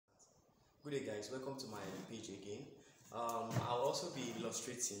Good day guys, welcome to my page again. I'll also be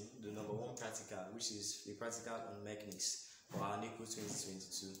illustrating the number one practical, which is the practical on mechanics for our Neco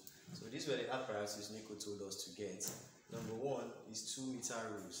 2022. So these were the apparatus Neco told us to get. Number one is 2-meter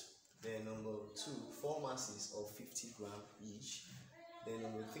rules. Then number two, 4 masses of 50 grams each. Then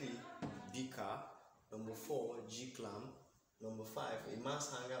number three, beaker. Number four, G-clamp. Number five, a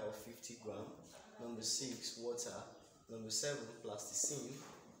mass hanger of 50 grams. Number six, water. Number seven, plasticine.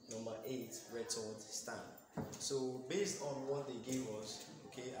 Number 8, retort stand. So based on what they gave us,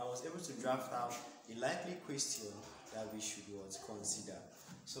 I was able to draft out a likely question that we should consider.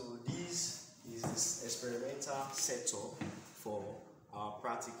 So this is this experimental setup for our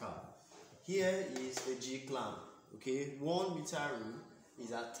practical. Here is the G clamp. 1 meter rule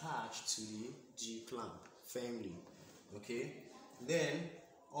is attached to the G clamp firmly. Then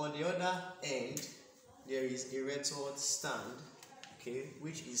on the other end there is a retort stand,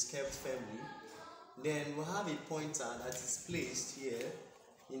 which is kept firmly. Then we have a pointer that is placed here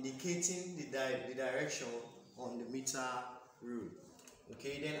indicating the direction on the meter rule.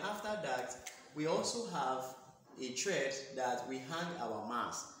 Then after that we also have a thread that we hang our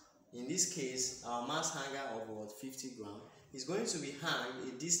mass. In this case, our mass hanger of about 50 grams is going to be hung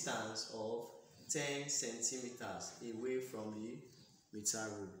a distance of 10 centimeters away from the meter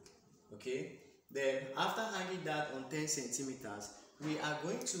rule. Then after hanging that on 10 centimeters, we are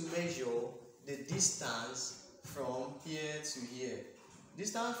going to measure the distance from here to here.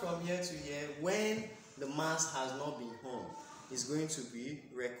 Distance from here to here when the mass has not been hung is going to be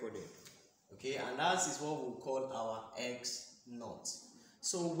recorded. And that is what we'll call our X naught.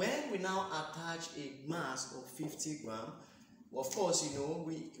 So when we now attach a mass of 50 grams, of course,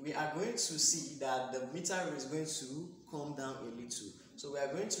 we are going to see that the meter is going to come down a little. So we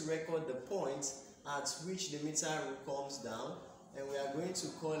are going to record the point at which the meter comes down, and we are going to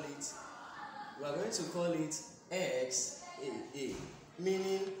call it XAA,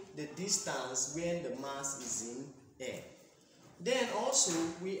 meaning the distance when the mass is in air. Then also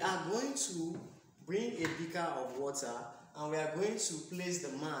we are going to bring a beaker of water and we are going to place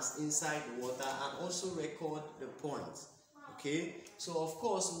the mass inside the water and also record the point. So of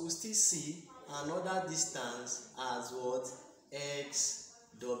course we will still see another distance as what?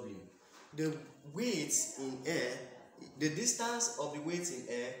 XW. The weight in air, the distance of the weight in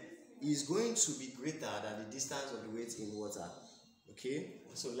air is going to be greater than the distance of the weight in water.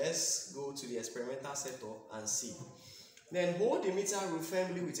 So let's go to the experimental setup and see. Then hold the meter rule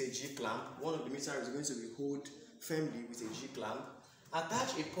firmly with a G-clamp. One of the meter is going to be held firmly with a G-clamp.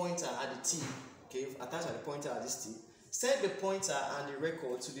 Attach a pointer at the tip. Attach at the pointer at this tip. Set the pointer and the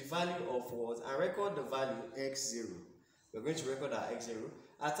record to the value of what? And record the value X0. We're going to record our X0.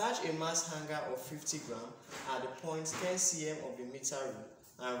 Attach a mass hanger of 50 grams at the point 10 cm of the meter rule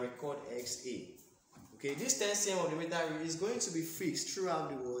and record XA. This 10 cm of the meter rule is going to be fixed throughout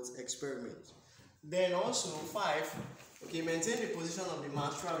the words experiment. Then also 5, maintain the position of the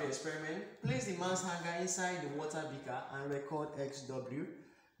mass throughout the experiment. Place the mass hanger inside the water beaker and record XW.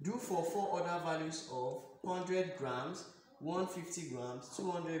 Do for 4 other values of 100 grams, 150 grams,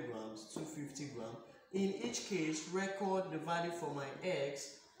 200 grams, 250 grams. In each case, record the value for my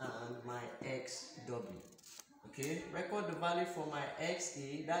X and my XW. Record the value for my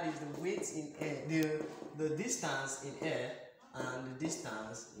XA, that is the weight in air, the distance in air and the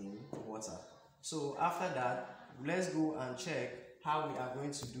distance in water. So after that, let's go and check how we are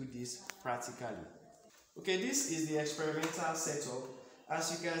going to do this practically. This is the experimental setup.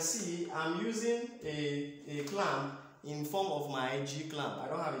 As you can see, I'm using a clamp in form of my G clamp. I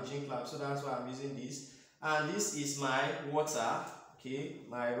don't have a G clamp, so that's why I'm using this. And this is my water,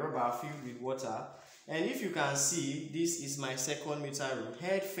 my rubber filled with water. And if you can see, this is my second meter rule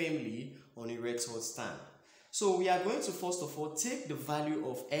held firmly on a retort stand. So we are going to first of all take the value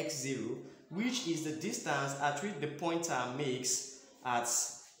of X0, which is the distance at which the pointer makes at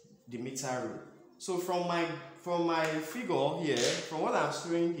the meter rule. So from my figure here, from what I'm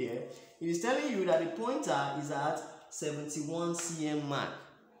showing here, it is telling you that the pointer is at 71 cm mark.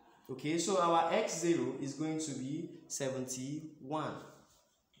 So our X0 is going to be 71.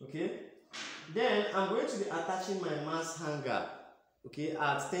 Then I'm going to be attaching my mass hanger,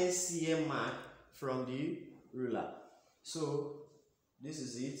 at 10 cm mark from the ruler. So this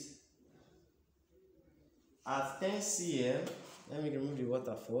is it. At 10 cm, let me remove the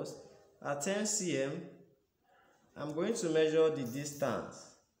water first. At 10 cm, I'm going to measure the distance.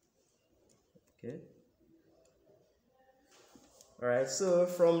 Alright, so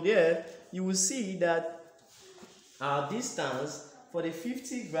from there, you will see that our distance for the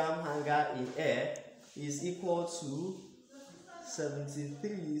 50 gram hanger in air is equal to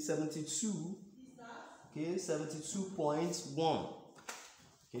 72, okay, 72.1.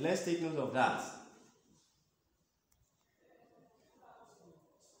 Okay, let's take note of that.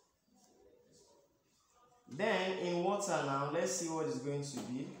 Then in water now, let's see what is going to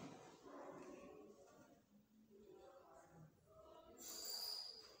be.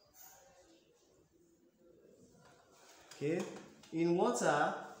 Okay, in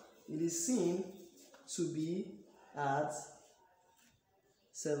water, it is seen to be at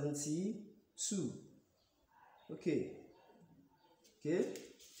 72. Okay,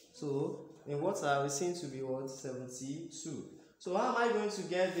 so in water, we seem to be what? 72. So how am I going to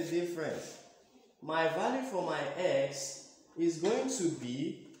get the difference? My value for my x is going to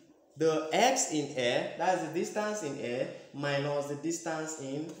be the x in air, that's the distance in air, minus the distance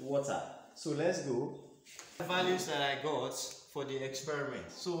in water. So let's go. The values that I got for the experiment.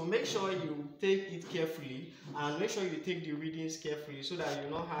 So make sure you take it carefully and make sure you take the readings carefully so that you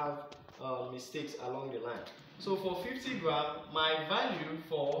don't have mistakes along the line. So for 50 grams, my value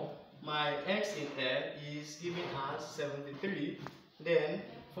for my x in air is given as 73. Then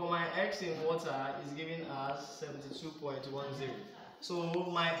for my x in water is given as 72.10. So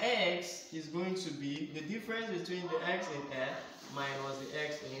my x is going to be the difference between the x in air minus the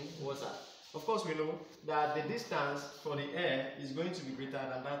x in water. Of course, we know that the distance for the air is going to be greater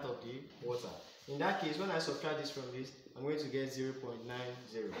than that of the water. In that case, when I subtract this from this, I'm going to get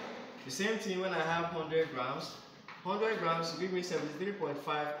 0.90. The same thing when I have 100 grams. 100 grams will give me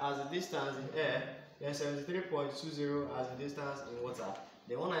 73.5 as the distance in air, then 73.20 as the distance in water.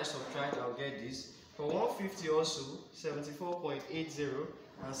 Then when I subtract, I'll get this. For 150 also, 74.80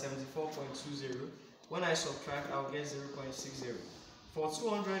 and 74.20. When I subtract, I'll get 0.60. For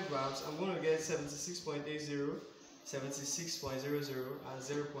 200 grams, I'm going to get 76.80, 76.00, and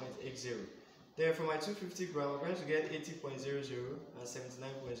 0.80. Then for my 250 grams, I'm going to get 80.00 and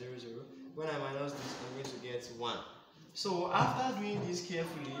 79.00. When I minus this, I'm going to get 1. So after doing this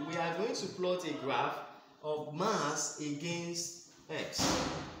carefully, we are going to plot a graph of mass against x.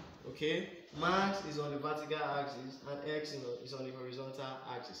 Okay, mass is on the vertical axis and x is on the horizontal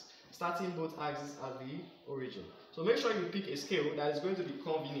axis, starting both axes at the origin. So make sure you pick a scale that is going to be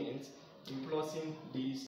convenient in plotting these